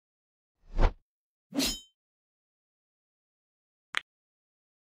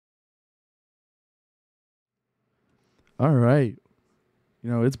All right.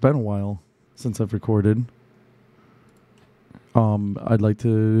 You know, it's been a while since I've recorded. I'd like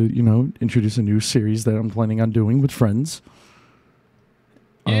to, introduce a new series that I'm planning on doing with friends.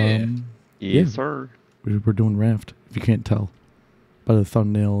 Yeah. Yeah. Sir. We're doing RAFT, if you can't tell by the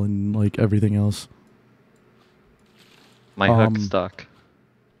thumbnail and like everything else. My hook's stuck.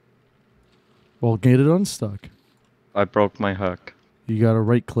 Well, get it unstuck. I broke my hook. You gotta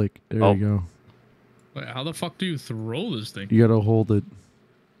right click. There you go. Wait, how the fuck do you throw this thing? You gotta hold it.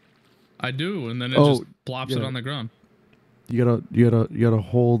 I do, and then it just plops it on the ground. You gotta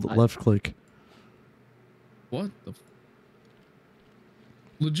hold left click. What the?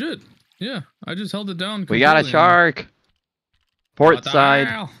 Legit. Yeah, I just held it down. We got a shark. Port side.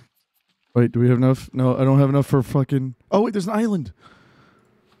 Hell? Wait, do we have enough? No, I don't have enough for fucking... Oh, wait, there's an island.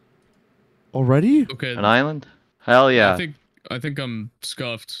 Already? Okay. An island? Hell yeah. I think I'm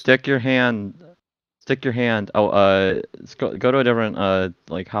scuffed. Stick your hand. Oh, go to a different,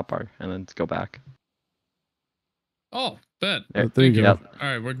 like, hotbar, and then go back. Oh, bet. There you go. Yep. All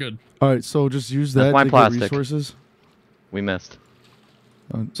right, we're good. All right, so just use that my to plastic. get resources. We missed.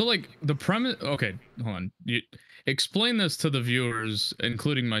 So, like, the premise... Okay, hold on. Explain this to the viewers,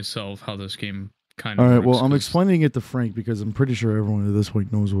 including myself, how this game kind of All right, works, well, I'm 'cause- explaining it to Frank because I'm pretty sure everyone at this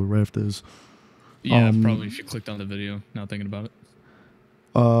point knows what RAFT is. Yeah, probably if you clicked on the video, not thinking about it.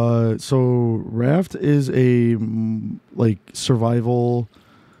 So RAFT is a like survival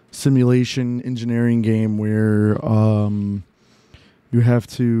simulation engineering game where you have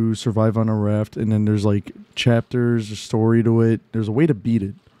to survive on a raft, and then there's like chapters, a story to it. There's a way to beat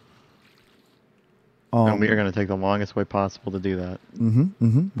it. And we are gonna take the longest way possible to do that.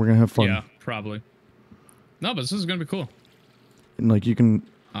 We're gonna have fun. Yeah, probably. No, but this is gonna be cool. And like you can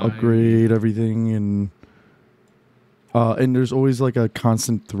upgrade everything, and there's always like a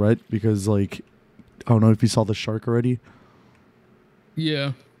constant threat because like I don't know if you saw the shark already.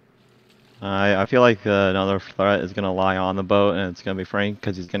 Yeah. I feel like another threat is gonna lie on the boat, and it's gonna be Frank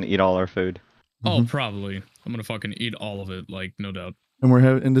because he's gonna eat all our food. Oh, probably. I'm gonna fucking eat all of it, like, no doubt.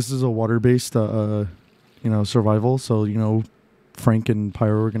 And this is a water-based survival, so Frank and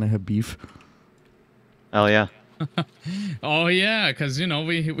Pyro are gonna have beef. Hell yeah. Oh yeah, because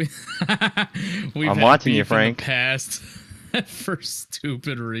we I'm watching you, Frank. In the past for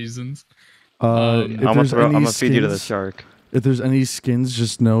stupid reasons. I'm gonna feed you to the shark. If there's any skins,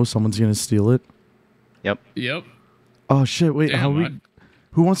 just know someone's gonna steal it. Yep. Oh shit! Wait,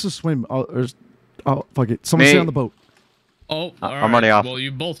 who wants to swim? Oh, fuck it! Someone stay on the boat. Oh, I'm already off. Well,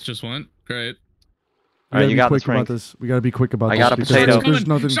 you both just went. Great. All right, you got quick about this. We gotta be quick about this. I got a potato. There's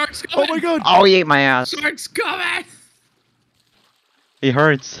nothing. Shark's coming. Oh my god! Oh, he ate my ass. Shark's coming. He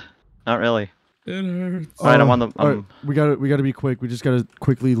hurts. Not really. It hurts. All right, I'm on the. All right, we gotta be quick. We just gotta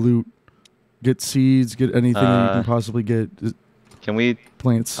quickly loot, get seeds, get anything that you can possibly get. Can we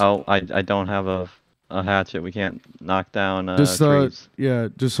plants? Oh, I don't have a hatchet. We can't knock down trees. Yeah.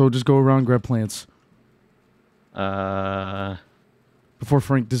 Just go around, grab plants. Before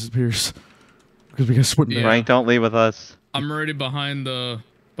Frank disappears, because we gotta swim. Yeah. Frank, don't leave with us. I'm already behind the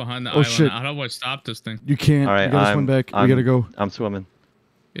island. Shit. How do I stop this thing? You can't. All right, you gotta swim back. We gotta go. I'm swimming.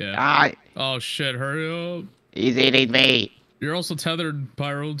 Yeah. Oh shit! Hurry up! He's eating me. You're also tethered,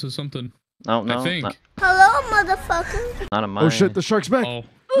 Pyro, to something. No, I think. Hello, motherfucker. Not a mine. Oh shit! The shark's back. Oh.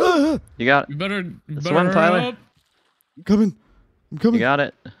 You got. You better swim, Tyler. Up. I'm coming. You got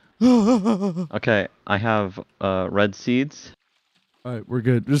it. Okay, I have red seeds. All right, we're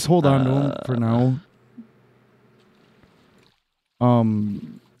good. Just hold on to them for now.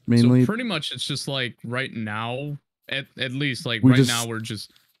 Mainly. So pretty much, it's just like right now, at least like now, we're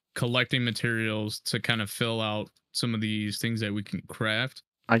just collecting materials to kind of fill out some of these things that we can craft.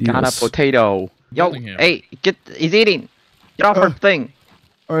 I got a potato. Yo, hey, he's eating. Get off our thing.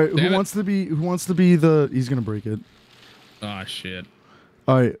 All right, who wants to be the? He's gonna break it. Oh shit.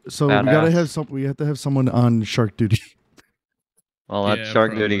 All right, so we have to have someone on shark duty. Well, that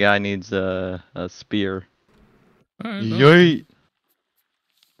shark duty guy needs a spear. All right, Yay!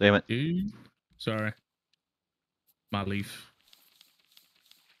 Damn it. Sorry. My leaf.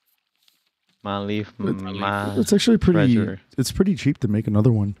 It's actually pretty. treasure. It's pretty cheap to make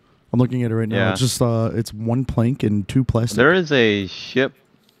another one. I'm looking at it right now. Yeah. It's just it's 1 plank and 2 plastic. There is a ship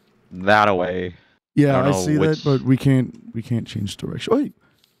that away. Yeah, I see that, but we can't change direction. Wait,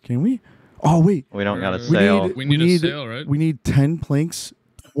 can we? Oh wait. We don't got a sail. We need a sail, right? We need 10 planks,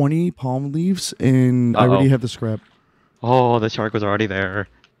 20 palm leaves, and I already have the scrap. Oh, the shark was already there.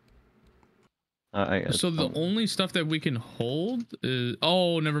 So the only stuff that we can hold is...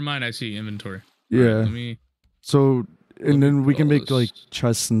 Oh, never mind. I see inventory. Yeah. Right, let me... So and then we can make Ridiculous. like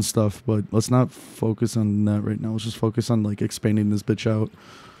chests and stuff, but let's not focus on that right now. Let's just focus on like expanding this bitch out.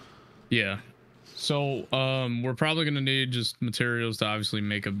 Yeah. So we're probably gonna need just materials to obviously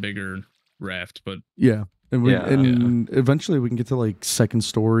make a bigger raft, but Yeah, and we Yeah. and eventually we can get to like second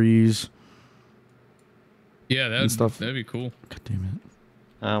stories. yeah, And stuff. that'd be cool. God damn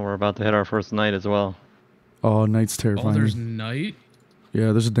it! We're about to hit our first night as well. Oh, night's Oh, terrifying. there's night.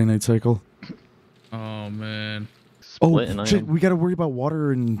 Yeah, there's a day-night cycle. Oh man. Split Oh and shit, iron. we gotta worry about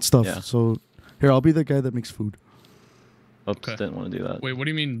water and stuff. Yeah. So here, I'll be the guy that makes food. Oops, Okay. didn't want to do that. Wait, what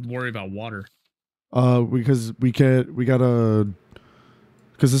do you mean worry about water? Because we gotta,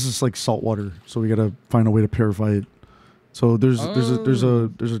 because this is like salt water, so we gotta find a way to purify it. So there's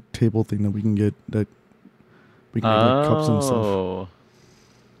a table thing that we can get that we can make like cups and stuff. Oh.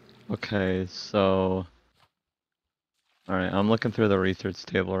 Okay, so. Alright, I'm looking through the research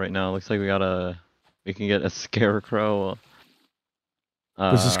table right now. Looks like we can get a scarecrow.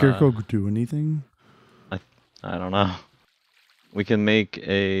 Does the scarecrow do anything? I don't know. We can make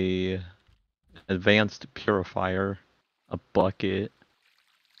a advanced purifier, a bucket,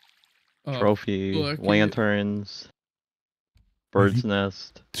 trophy, bucket. lanterns, bird's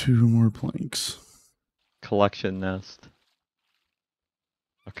nest, 2 more planks. collection nest.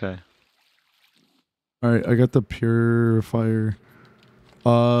 Okay. All right, I got the purifier.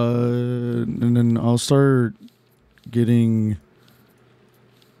 And then I'll start getting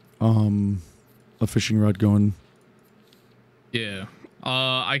a fishing rod going. Yeah.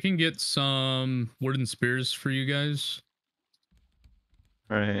 I can get some wooden spears for you guys.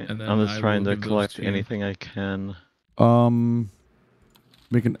 Alright. And then I'm just I trying will to give those collect to you. anything I can.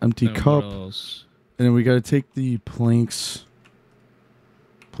 Make an empty And cup, what else? and then we got to take the planks.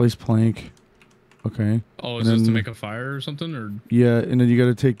 Place plank. Okay. Oh, And is this to then- make a fire or something? Or Yeah, and then you got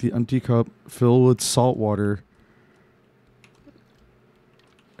to take the empty cup, fill with salt water,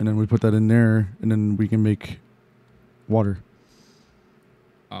 and then we put that in there, and then we can make water,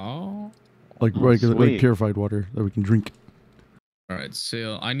 oh. like Oh, like sweet. purified water that we can drink. All right,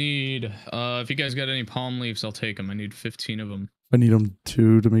 sale. I need if you guys got any palm leaves, I'll take them. I need 15 of them. I need them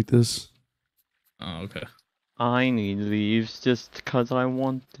too to make this. Oh, okay. I need leaves just because I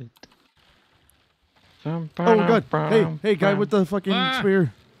want it. Oh god! Hey, guy with the fucking Ah!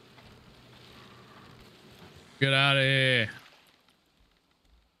 spear. Get out of here.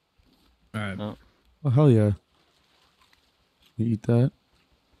 All right. Oh. Oh hell yeah! You eat that?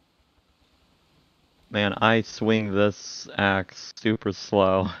 Man, I swing this axe super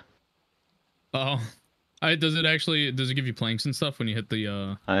slow. Oh, does it give you planks and stuff when you hit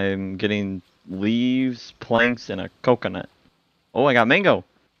the I'm getting leaves, planks, and a coconut. Oh, I got mango.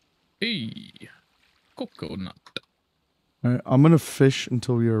 Hey, coconut. All right, I'm gonna fish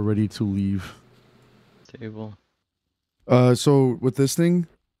until we are ready to leave. Table. So with this thing,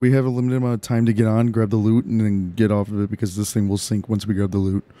 we have a limited amount of time to get on, grab the loot, and then get off of it because this thing will sink once we grab the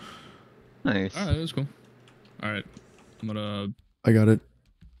loot. Nice. All right, that's cool. All right, I'm gonna. I got it.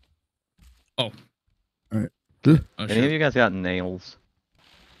 Oh. All right. Oh, Any shit. of you guys got nails?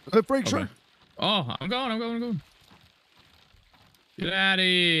 Break Okay. shot. Oh, I'm going. Get out of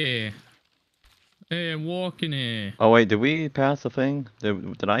here. Hey, I'm walking here. Oh wait, did we pass the thing?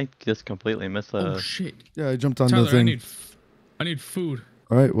 Did I just completely miss the? Oh shit. Yeah, I jumped on Tyler, the thing. I need food.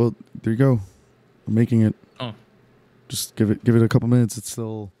 All right, well there you go. I'm making it. Oh. Just give it a couple minutes. It's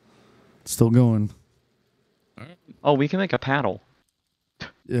still going. All right. Oh, we can make a paddle.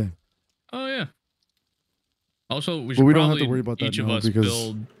 Yeah. Oh yeah. Also, we But should we don't have probably to worry about that each of now us because-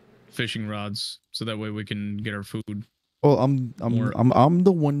 build fishing rods so that way we can get our food. Oh, I'm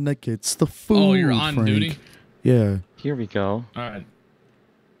the one that gets the food. Oh, you're on Frank. duty? Yeah. Here we go. All right.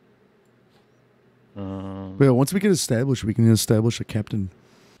 But yeah, once we get established, we can establish a captain.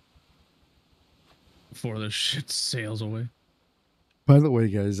 Before the shit sails away. By the way,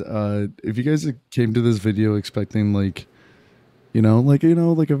 guys, if you guys came to this video expecting like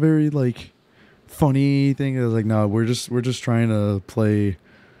a very like funny thing, I was like, no, we're just trying to play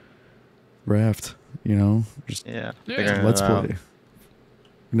Raft, just Yeah. Yeah. figuring it let's out. play.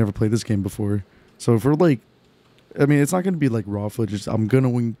 We never played this game before, so if we're like, I mean, it's not gonna be like raw footage. I'm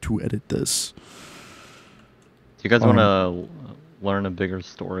going to edit this. Do you guys want to learn a bigger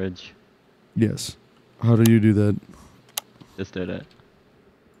storage? Yes. How do you do that? Just did it.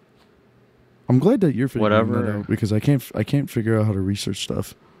 I'm glad that you're figuring that Whatever. out because I can't figure out how to research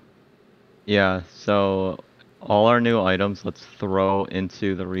stuff. Yeah, so all our new items, let's throw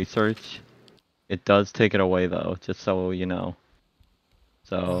into the research. It does take it away though, just so you know.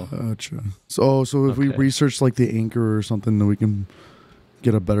 So, Gotcha. So if we Okay. research like the anchor or something, then we can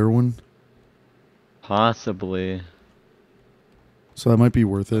get a better one. possibly. So that might be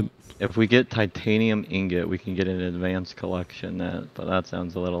worth it. If we get titanium ingot, we can get an advanced collection. But that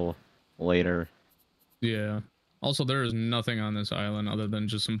sounds a little later. Yeah. Also, there is nothing on this island other than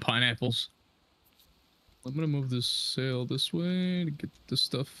just some pineapples. I'm gonna move this sail this way to get this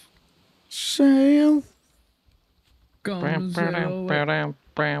stuff. Sail. Gonna sail away.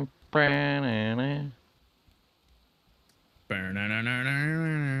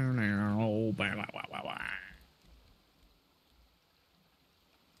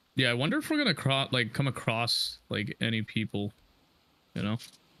 Yeah, I wonder if we're gonna come across like any people, you know?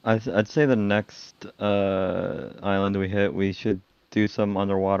 I'd say the next island we hit, we should do some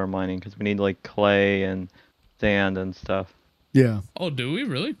underwater mining because we need like clay and sand and stuff. Yeah. Oh, do we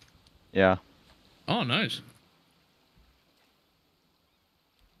really? Yeah. Oh, nice.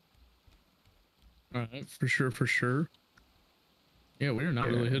 All right, for sure, for sure. Yeah, we're not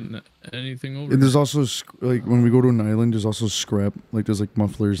really hitting anything over. And there's also like when we go to an island, there's also scrap. Like there's like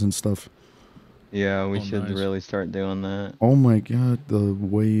mufflers and stuff. Yeah, we should nice. really start doing that. Oh my god, the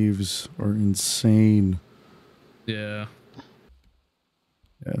waves are insane. Yeah.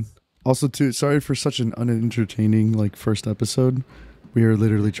 Yeah. Also, too, sorry for such an unentertaining like first episode. We are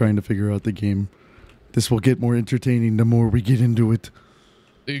literally trying to figure out the game. This will get more entertaining the more we get into it.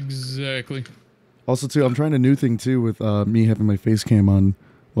 Exactly. Also, too, I'm trying a new thing too with me having my face cam on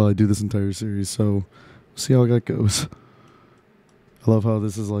while I do this entire series. So, see how that goes. I love how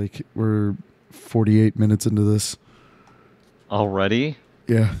this is like we're 48 minutes into this already.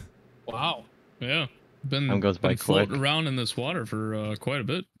 Yeah. Wow. Yeah. Time goes by floating quick. around in this water for quite a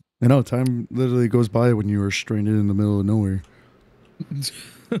bit. I know time literally goes by when you are stranded in the middle of nowhere.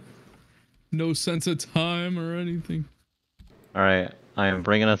 No sense of time or anything. All right, I am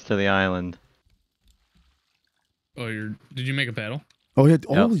bringing us to the island. Oh, did you make a paddle? Oh yeah! Yep.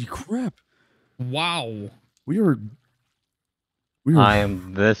 Holy crap! Wow. We are. I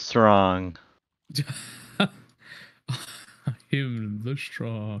am this strong. I am this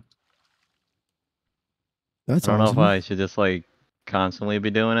strong. That's I don't awesome. know if I should just like constantly be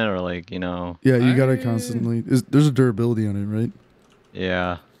doing it or like, you know. Yeah, you gotta constantly. There's a durability on it, right?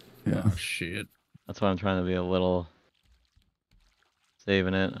 Yeah. Yeah. Oh, shit. That's why I'm trying to be a little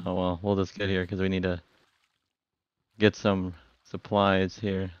saving it. Oh well, we'll just get here because we need to get some supplies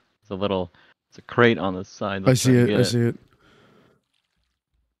here. It's a crate on the side. I see it. I see it.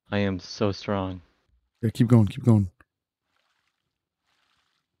 I am so strong. Yeah, keep going. Keep going.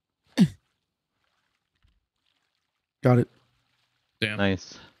 Got it. Damn.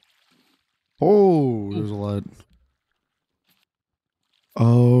 Nice. Oh, there's a lot.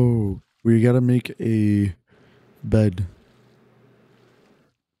 Oh, we gotta make a bed.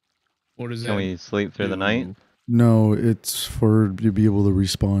 What is that? Can we sleep through the night? No, it's for you to be able to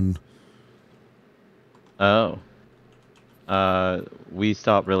respawn. Oh. We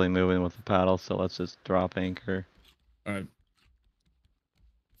stopped really moving with the paddle, so let's just drop anchor. All right.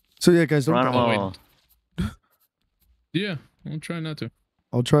 So yeah, guys, don't. Geronimo. Yeah, I'll try not to.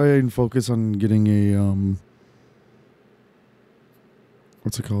 I'll try and focus on getting a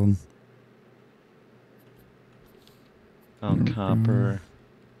what's it called? Copper.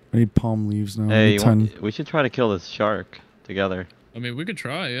 I need palm leaves now. Hey, I we should try to kill this shark together. I mean, we could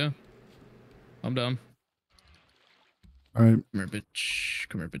try, yeah. I'm down. All right. Come here, bitch.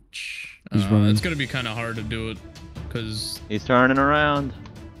 Come here, bitch. He's running. It's gonna be kind of hard to do it, cause he's turning around.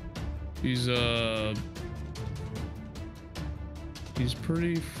 He's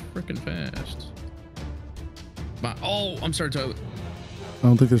pretty freaking fast. Oh, I'm sorry, Tyler. I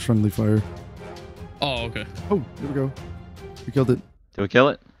don't think there's friendly fire. Oh, okay. Oh, there we go. We killed it. Did we kill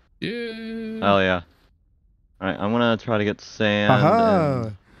it? Yeah. Oh yeah. All right, I'm gonna try to get sand. Haha.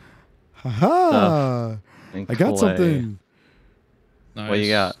 And Haha. and I got clay. something. Nice. What you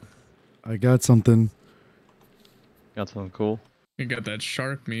got? I got something. Got something cool. You got that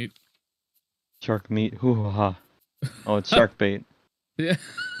shark meat. Shark meat. Hoo-ha. Oh, it's shark bait. Yeah.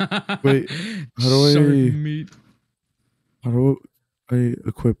 Wait, how do Shark I? meat. How do I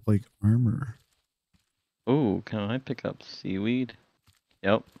equip like armor? Ooh, can I pick up seaweed?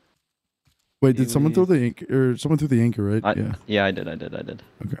 Yep. Wait, did someone throw the anchor? Or someone threw the anchor, right? Yeah. Yeah, I did. Okay.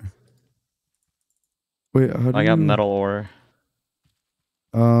 Wait, how do I got metal ore.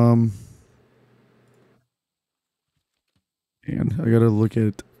 And I gotta look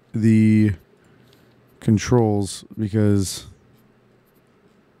at the controls because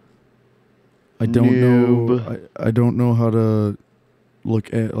I don't know. I don't know how to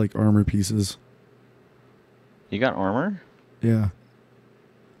look at like armor pieces. You got armor? Yeah.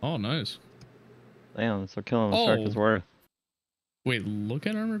 Oh, nice. Damn, so killing a shark is worth. Wait, look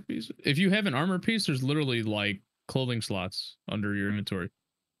at armor piece. If you have an armor piece, there's literally like clothing slots under your inventory.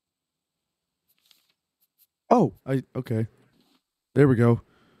 Oh, okay. There we go.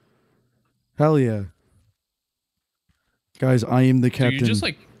 Hell yeah. Guys, I am the So captain. you just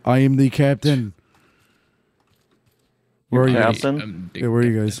like I am the captain. Where are you guys? Captain? Yeah, where are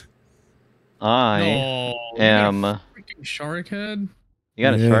you guys? I No, am. you got a freaking shark head. You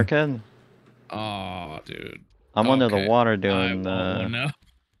got a Yeah. shark head? Oh, dude. I'm under the Okay, water I doing want one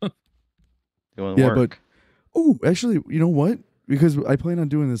now. doing Yeah, work. Oh, actually, you know what? Because I plan on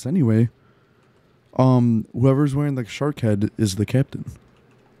doing this anyway. Whoever's wearing the shark head is the captain.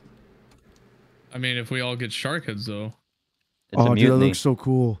 I mean, if we all get shark heads, though. It's a Dude, that mutiny. looks so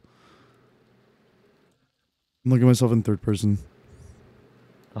cool. I'm looking at myself in third person.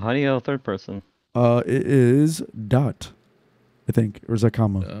 How do you go third person? It is dot, I think, or is that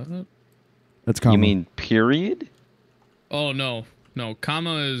comma? That's comma. You mean period? Oh no,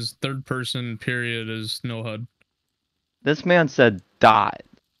 comma is third person. Period is no HUD. This man said dot.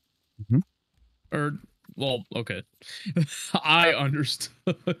 Or well, okay. I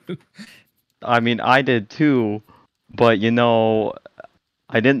understood. I mean, I did too, but you know,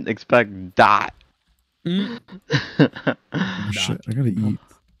 I didn't expect dot. Mm. Oh, shit, I gotta eat.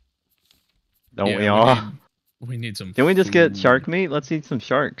 Don't Yeah, we all? We need some. Can we just get food. shark meat? Let's eat some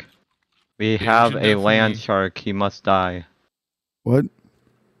shark. We we have should a land definitely- shark. He must die. What?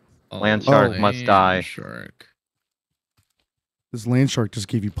 Land shark must land die. Shark. This land shark just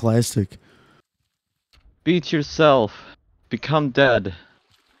gave you plastic. Beat yourself. Become dead.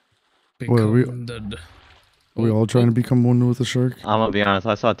 Wait, are we- Become dead. Are we all trying to become one with the shark? I'm gonna be honest.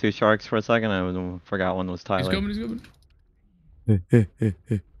 I saw two sharks for a second. I forgot one was He's Tyler. coming. He's coming.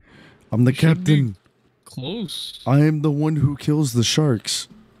 I'm the You should be captain. Close. I am the one who kills the sharks.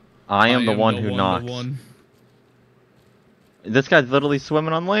 I am the one who the knocks. one. This guy's literally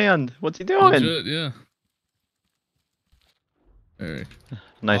swimming on land. What's he doing? Legit, yeah. Hey.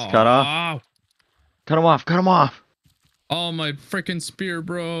 Nice cut off. Cut him off. Cut him off. Oh, my freaking spear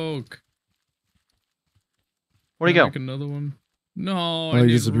broke. Where'd he Can I go? make another one? No, Oh, I he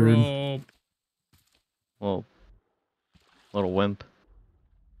need disappeared. rope. Well, little wimp.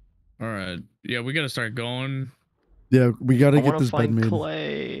 All right. Yeah, we gotta start going. Yeah, we gotta I get want to this bed find made.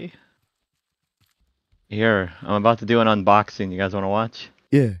 clay. Here, I'm about to do an unboxing. You guys want to watch?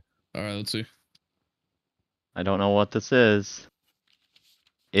 Yeah. All right, let's see. I don't know what this is.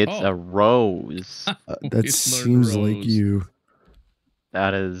 It's Oh. a rose. We That learned seems like rose. you.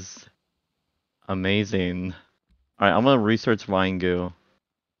 That is amazing. Alright, I'm gonna research vine goo.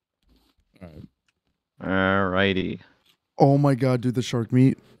 All right. Alrighty. Oh my god, dude, the shark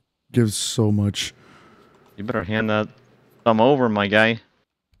meat gives so much. You better hand that some over, my guy.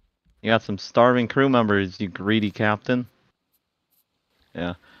 You got some starving crew members, you greedy captain.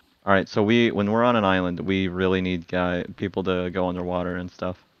 Yeah. Alright, so when we're on an island, we really need people to go underwater and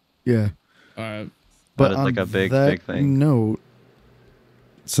stuff. Yeah. All right. But That is on like a big that thing. note,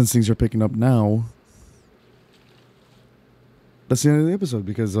 since things are picking up now, that's the end of the episode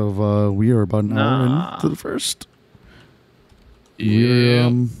because of we are about an hour into the first. Yeah.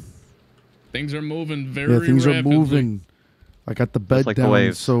 We're Things are moving very yeah, things rapidly. are moving. I got the bed like the down,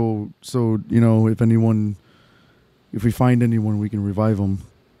 waves. so you know, if we find anyone, we can revive them.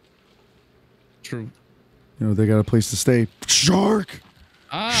 True. You know, they got a place to stay. Shark!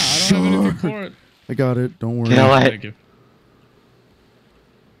 I don't have anything for it. I got it. Don't worry. Kill it. Thank you.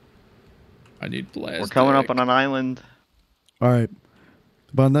 I need plastic. We're coming up on an island. All right.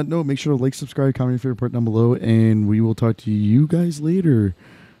 But on that note, make sure to like, subscribe, comment your favorite part down below, and we will talk to you guys later.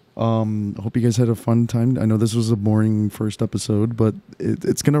 I hope you guys had a fun time. I know this was a boring first episode, but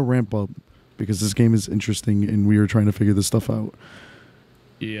it's gonna ramp up because this game is interesting, and we are trying to figure this stuff out.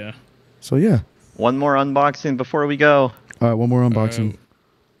 Yeah. So yeah. One more unboxing before we go. All right, one more unboxing.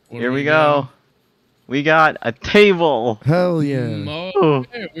 What Here are we doing? go. We got a table. Hell yeah. Oh,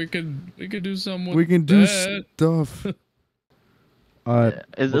 yeah, we could do something with We can do that. stuff. All right.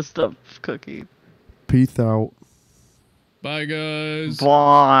 Is this the cookie? Peace out. Bye, guys.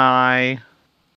 Bye.